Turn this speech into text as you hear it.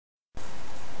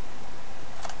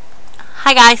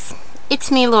Hi guys,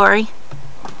 it's me, Lori.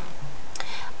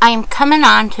 I am coming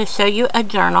on to show you a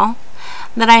journal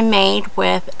that I made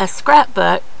with a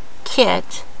scrapbook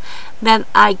kit that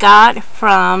I got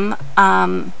from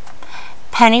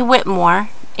Penny Whitmore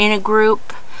in a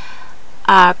group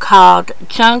called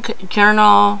Junk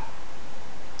Journal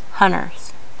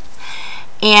Hunters.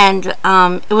 And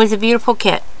it was a beautiful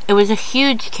kit. It was a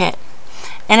huge kit.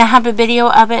 And I have a video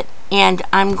of it, and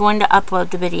I'm going to upload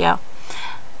the video.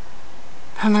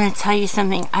 I'm going to tell you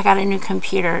something. I got a new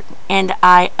computer, and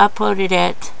I uploaded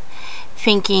it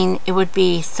thinking it would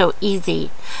be so easy.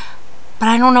 But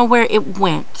I don't know where it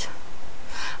went.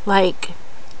 Like,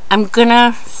 I'm going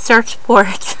to search for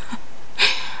it.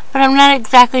 But I'm not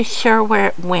exactly sure where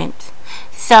it went.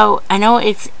 So, I know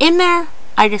it's in there.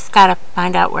 I just got to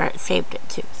find out where it saved it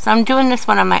to. So, I'm doing this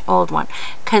one on my old one,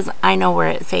 because I know where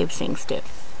it saves things to.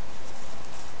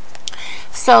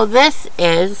 So, this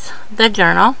is the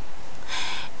journal.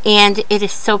 And it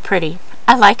is so pretty.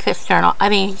 I like this journal. I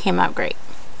think it came out great.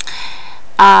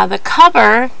 The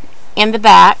cover and the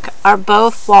back are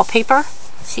both wallpaper.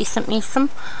 She sent me some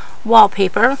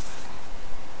wallpaper.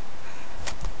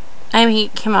 I mean,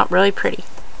 it came out really pretty.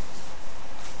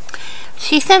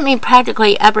 She sent me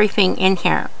practically everything in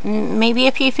here. Maybe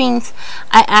a few things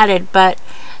I added, but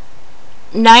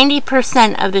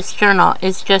 90% of this journal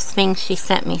is just things she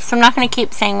sent me. So I'm not going to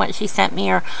keep saying what she sent me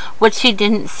or what she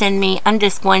didn't send me. I'm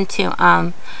just going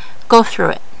to go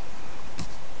through it.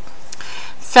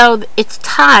 So it's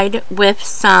tied with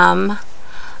some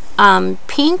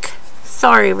pink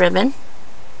sari ribbon.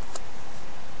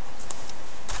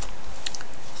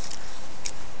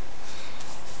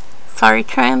 Sari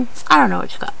trim. I don't know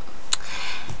what you got.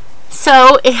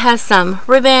 So it has some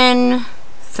ribbon,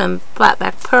 some flat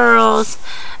back pearls,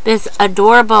 this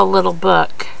adorable little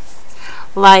book.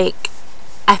 Like,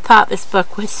 I thought this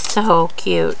book was so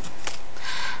cute,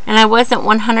 and I wasn't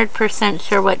 100%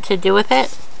 sure what to do with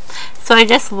it, so I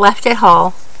just left it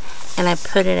whole and I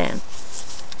put it in.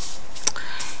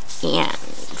 And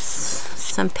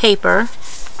some paper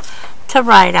to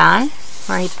write on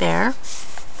right there,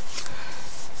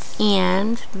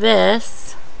 and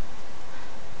this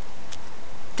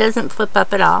doesn't flip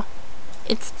up at all.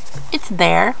 It's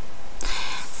there.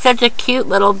 Such a cute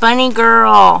little bunny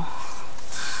girl.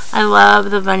 I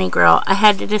love the bunny girl. I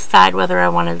had to decide whether I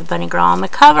wanted the bunny girl on the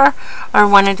cover or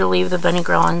wanted to leave the bunny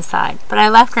girl inside. But I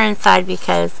left her inside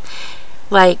because,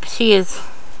 like, she is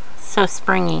so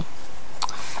springy.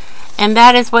 And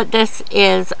that is what this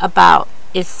is about,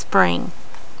 is spring.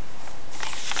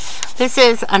 This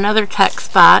is another text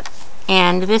spot,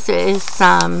 and this is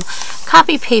some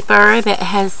copy paper that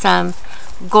has some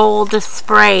gold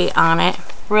spray on it.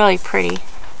 Really pretty.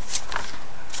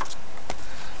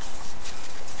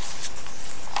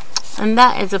 And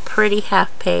that is a pretty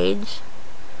half page.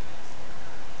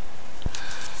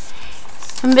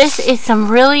 And this is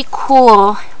some really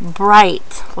cool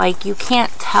bright, like you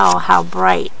can't tell how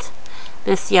bright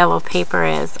this yellow paper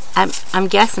is. I'm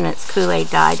guessing it's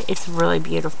Kool-Aid dyed. It's really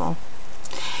beautiful.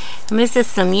 And this is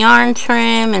some yarn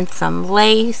trim and some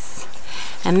lace.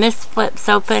 And this flips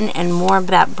open, and more of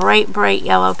that bright, bright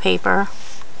yellow paper.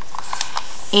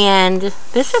 And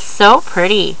this is so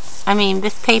pretty. I mean,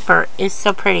 this paper is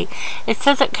so pretty. It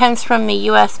says it comes from the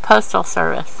U.S. Postal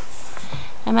Service.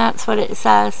 And that's what it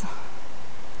says.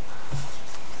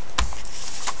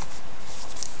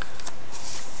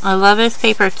 I love this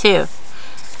paper too.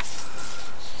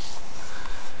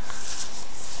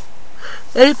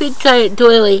 And a big giant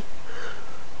doily.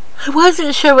 I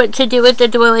wasn't sure what to do with the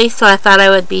doily, so I thought I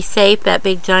would be safe, that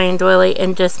big giant doily,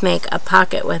 and just make a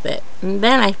pocket with it. And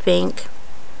then I think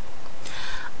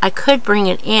I could bring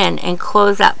it in and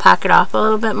close that pocket off a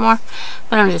little bit more,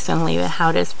 but I'm just going to leave it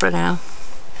how it is for now.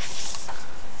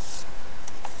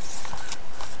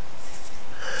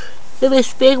 With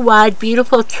this big, wide,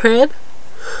 beautiful trim.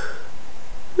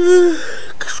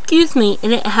 Excuse me.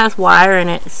 And it has wire in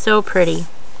it. It's so pretty.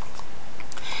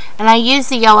 And I used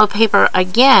the yellow paper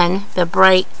again, the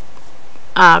bright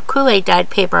Kool-Aid dyed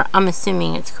paper. I'm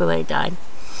assuming it's Kool-Aid dyed.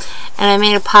 And I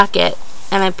made a pocket,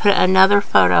 and I put another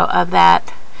photo of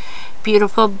that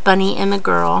beautiful bunny and the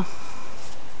girl.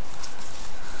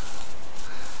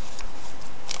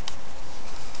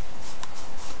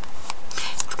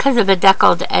 It's because of the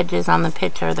deckled edges on the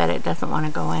picture that it doesn't want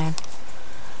to go in.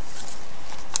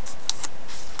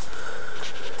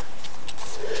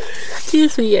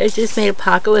 Excuse me, I just made a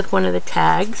pocket with one of the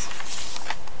tags.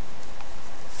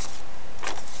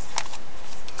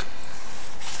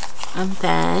 And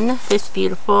then this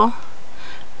beautiful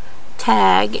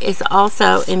tag is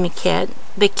also in the kit.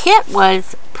 The kit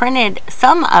was printed,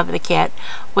 some of the kit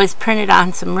was printed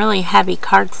on some really heavy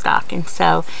cardstock, and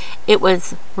so it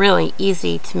was really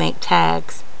easy to make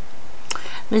tags.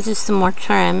 This is some more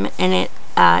trim, and it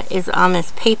is on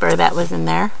this paper that was in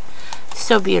there.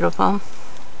 So beautiful.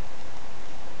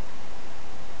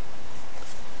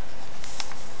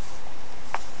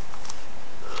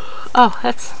 Oh,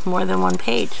 that's more than one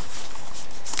page.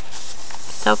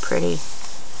 So pretty.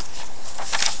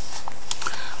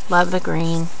 Love the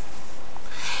green.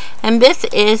 And this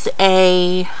is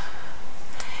a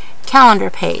calendar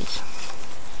page.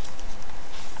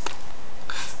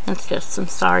 It's just some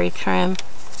sari trim.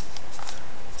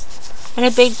 And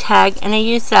a big tag. And I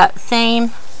use that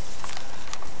same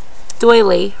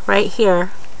doily right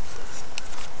here.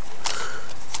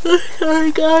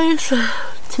 Sorry guys.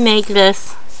 To make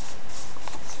this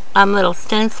little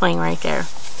stenciling right there.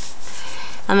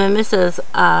 And then this is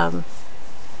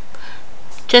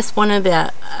just one of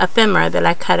the ephemera that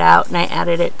I cut out, and I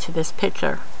added it to this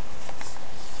picture.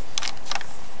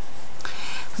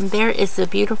 And there is the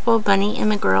beautiful bunny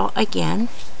and the girl again.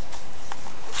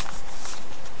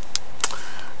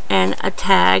 And a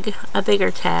tag, a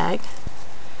bigger tag.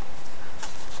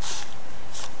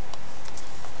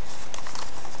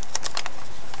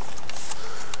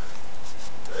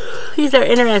 These are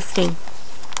interesting.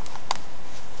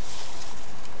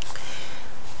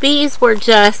 These were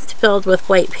just filled with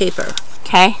white paper,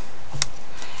 okay?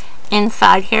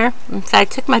 Inside here. And so I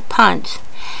took my punch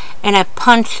and I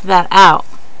punched that out.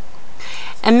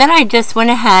 And then I just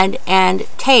went ahead and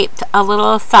taped a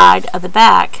little side of the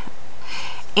back.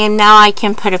 And now I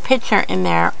can put a picture in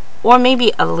there, or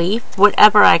maybe a leaf,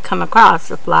 whatever I come across,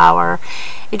 a flower,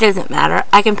 it doesn't matter.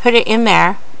 I can put it in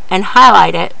there and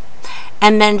highlight it,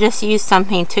 and then just use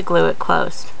something to glue it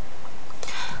closed.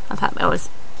 I thought that was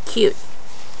cute.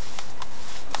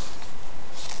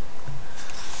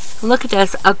 Look at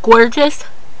this, a gorgeous,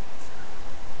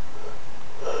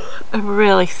 I'm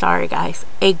really sorry guys,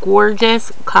 a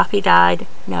gorgeous coffee dyed,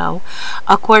 no,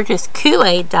 a gorgeous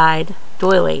Kool-Aid dyed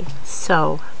doily.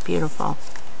 So beautiful.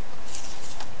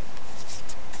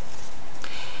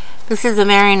 This is a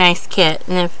very nice kit,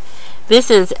 and if this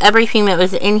is everything that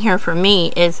was in here for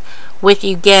me is what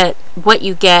you get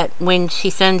when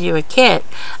she sends you a kit.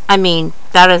 I mean,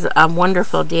 that is a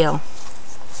wonderful deal.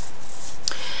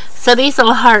 So these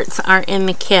little hearts are in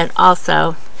the kit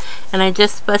also, and I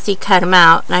just fussy cut them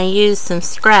out, and I used some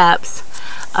scraps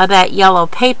of that yellow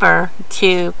paper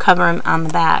to cover them on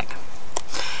the back,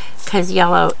 because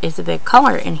yellow is a big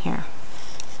color in here.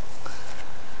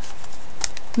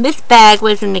 This bag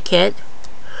was in the kit.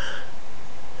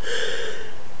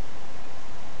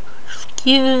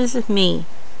 Excuse me.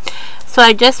 So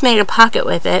I just made a pocket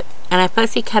with it, and I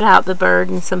fussy cut out the bird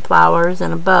and some flowers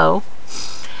and a bow.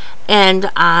 And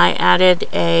I added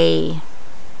a,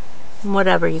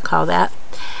 whatever you call that,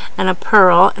 and a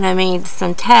pearl, and I made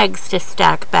some tags to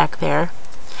stack back there.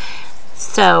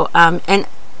 So, and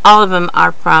all of them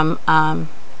are from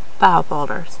file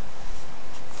folders.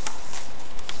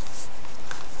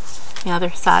 The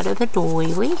other side of the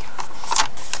doily.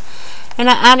 And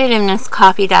I added in this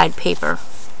coffee dyed paper.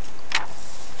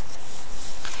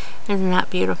 Isn't that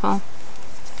beautiful?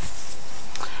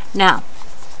 Now,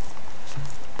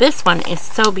 this one is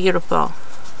so beautiful.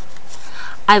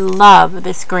 I love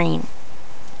this green.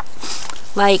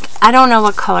 Like, I don't know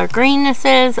what color green this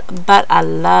is, but I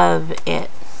love it.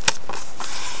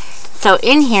 So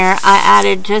in here, I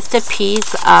added just a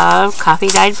piece of coffee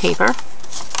dyed paper.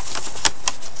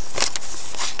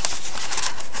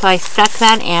 So I stuck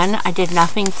that in. I did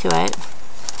nothing to it.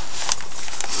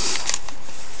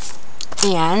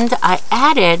 And I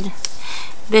added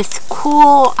this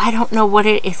cool, I don't know what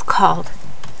it is called.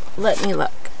 Let me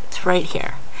look. It's right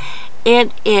here.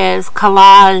 It is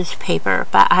collage paper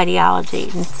by Ideology.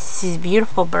 And it's these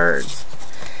beautiful birds.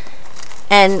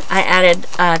 And I added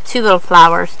 2 little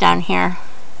flowers down here.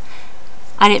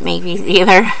 I didn't make these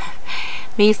either.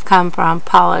 These come from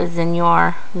Paula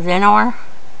Zenor.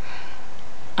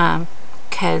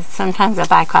 Because sometimes I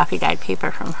buy coffee dyed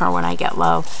paper from her when I get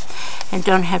low and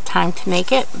don't have time to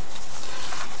make it.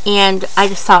 And I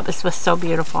just thought this was so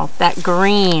beautiful. That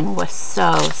green was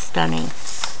so stunning.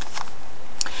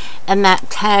 And that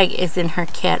tag is in her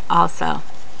kit also.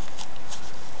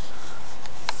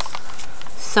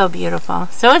 So beautiful.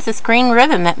 So is this green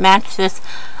ribbon that matched this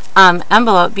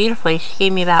envelope beautifully. She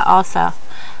gave me that also.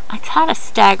 I try to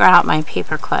stagger out my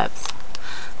paper clips.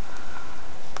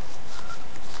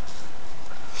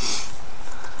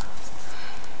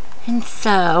 And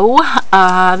so,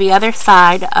 the other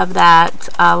side of that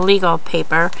legal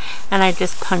paper, and I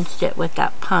just punched it with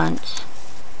that punch.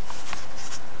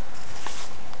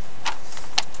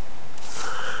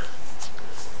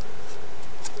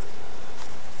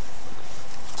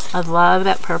 I love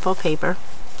that purple paper.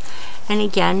 And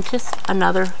again, just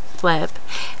another flip.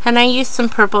 And I used some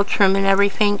purple trim and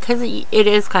everything because it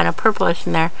is kind of purplish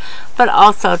in there, but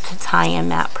also to tie in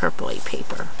that purpley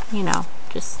paper. You know,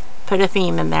 just put a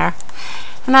theme in there.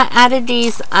 And I added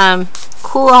these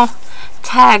cool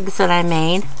tags that I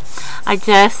made. I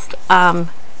just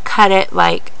cut it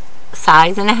like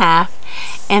size and a half.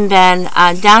 And then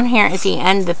down here at the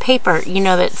end of the paper, you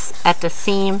know, that's at the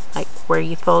seam, like where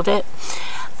you fold it,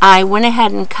 I went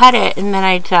ahead and cut it, and then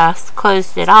I just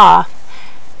closed it off.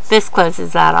 This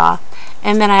closes that off.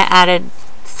 And then I added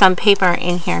some paper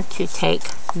in here to take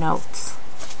notes.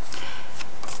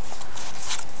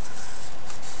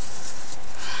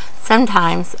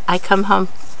 Sometimes I come home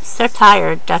so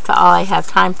tired, that's all I have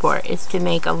time for, is to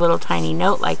make a little tiny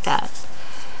note like that.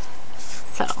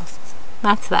 So,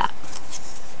 that's that.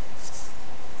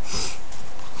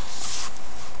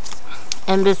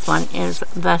 And this one is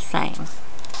the same.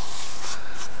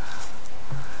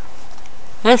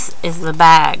 This is the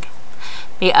bag,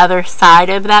 the other side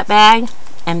of that bag,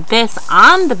 and this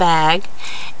on the bag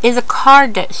is a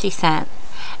card that she sent,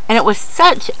 and it was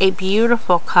such a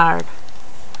beautiful card,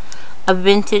 a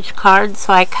vintage card,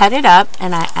 so I cut it up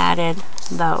and I added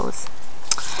those.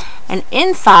 And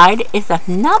inside is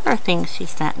another thing she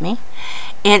sent me.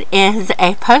 It is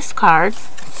a postcard,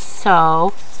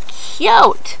 so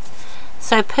cute.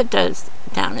 So I put those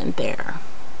down in there.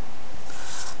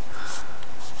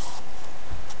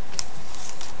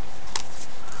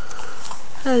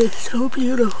 That is so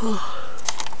beautiful.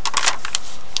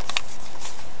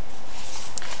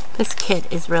 This kit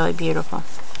is really beautiful.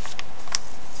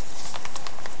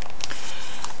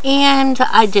 And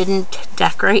I didn't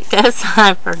decorate this.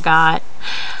 I forgot.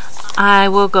 I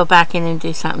will go back in and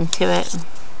do something to it.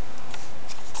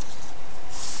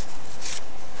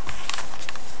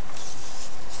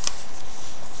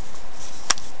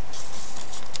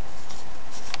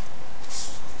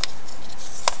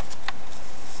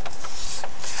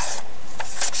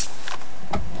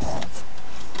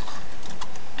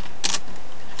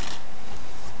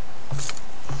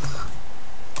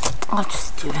 I'll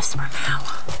just do this for now.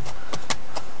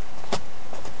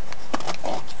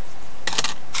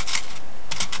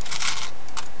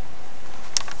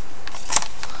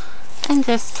 And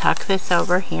just tuck this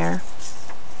over here.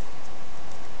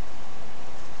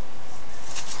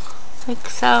 Like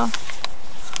so.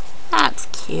 That's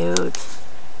cute.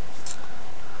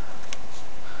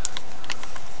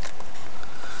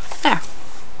 There.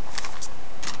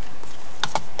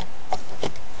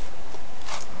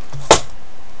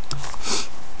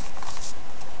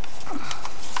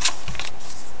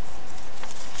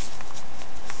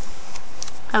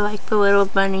 I like the little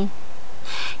bunny.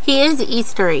 He is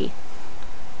Eastery.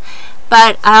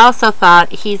 But I also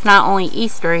thought he's not only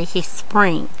Eastery, he's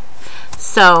spring.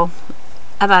 So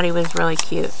I thought he was really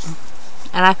cute.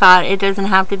 And I thought it doesn't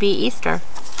have to be Easter,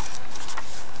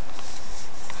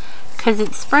 because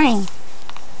it's spring.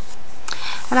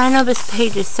 And I know this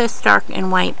page is so stark and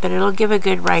white, but it'll give a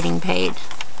good writing page.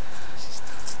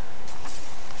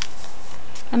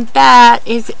 And that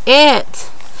is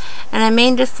it. And I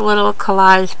made this little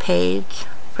collage page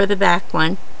for the back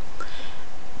one.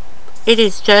 It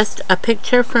is just a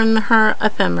picture from her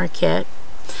ephemera kit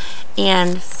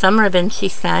and some ribbon she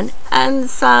sent and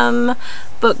some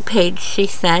book page she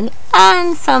sent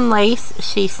and some lace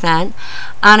she sent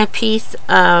on a piece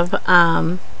of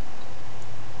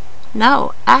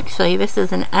no, actually this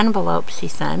is an envelope she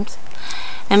sent,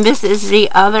 and this is the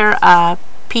other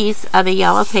piece of the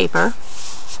yellow paper,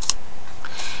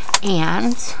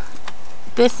 and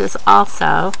this is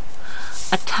also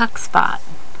a tuck spot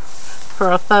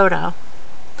for a photo.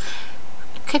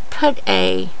 I could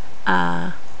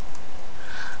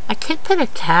put a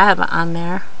tab on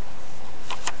there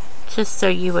just so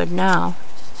you would know.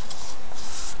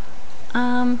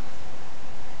 Can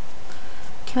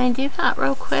I do that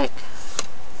real quick?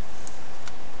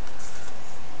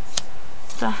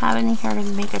 Do I have any here to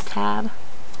make a tab?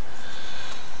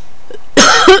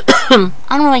 I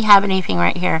don't really have anything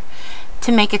right here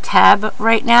to make a tab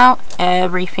right now.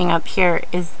 Everything up here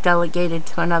is delegated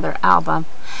to another album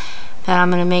that I'm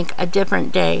going to make a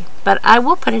different day. But I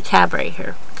will put a tab right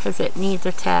here because it needs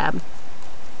a tab.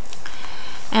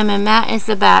 And then that is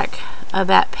the back of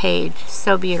that page.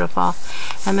 So beautiful.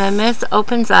 And then this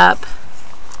opens up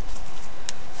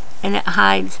and it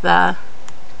hides the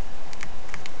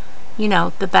you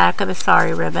know, the back of the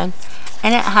sari ribbon,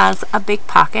 and it has a big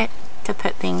pocket to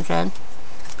put things in.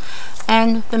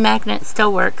 And the magnet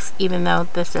still works even though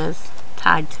this is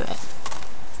tied to it.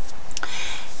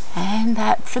 And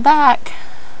that's the back.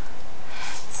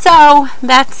 So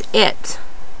that's it.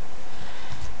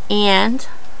 And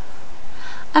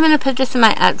I'm going to put this in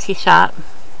my Etsy shop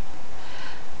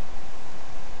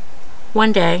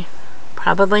one day.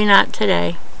 Probably not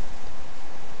today.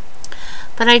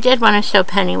 But I did want to show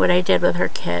Penny what I did with her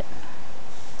kit.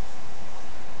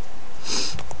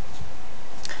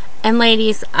 And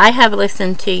ladies, I have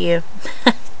listened to you.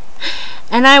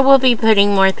 And I will be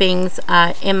putting more things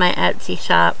in my Etsy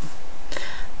shop.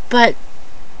 But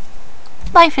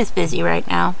life is busy right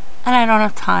now. And I don't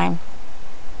have time.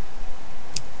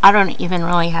 I don't even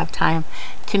really have time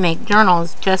to make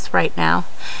journals just right now.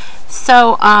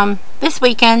 So this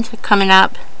weekend coming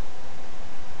up,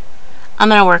 I'm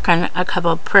going to work on a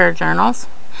couple of prayer journals.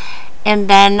 And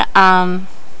then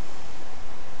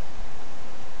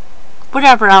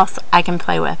whatever else I can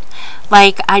play with.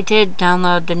 Like, I did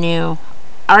download the new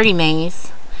Artie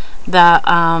Maze,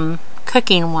 the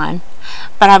cooking one.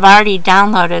 But I've already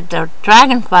downloaded the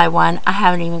Dragonfly one. I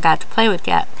haven't even got to play with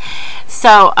yet.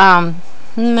 So I'm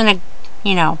going to,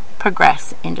 you know,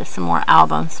 progress into some more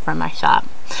albums from my shop.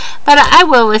 But I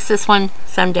will list this one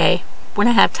someday when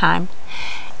I have time.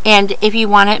 And if you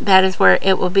want it, that is where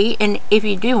it will be. And if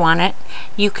you do want it,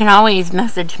 you can always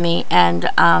message me and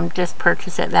just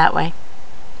purchase it that way.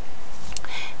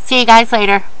 See you guys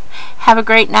later. Have a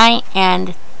great night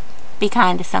and be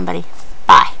kind to somebody.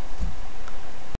 Bye.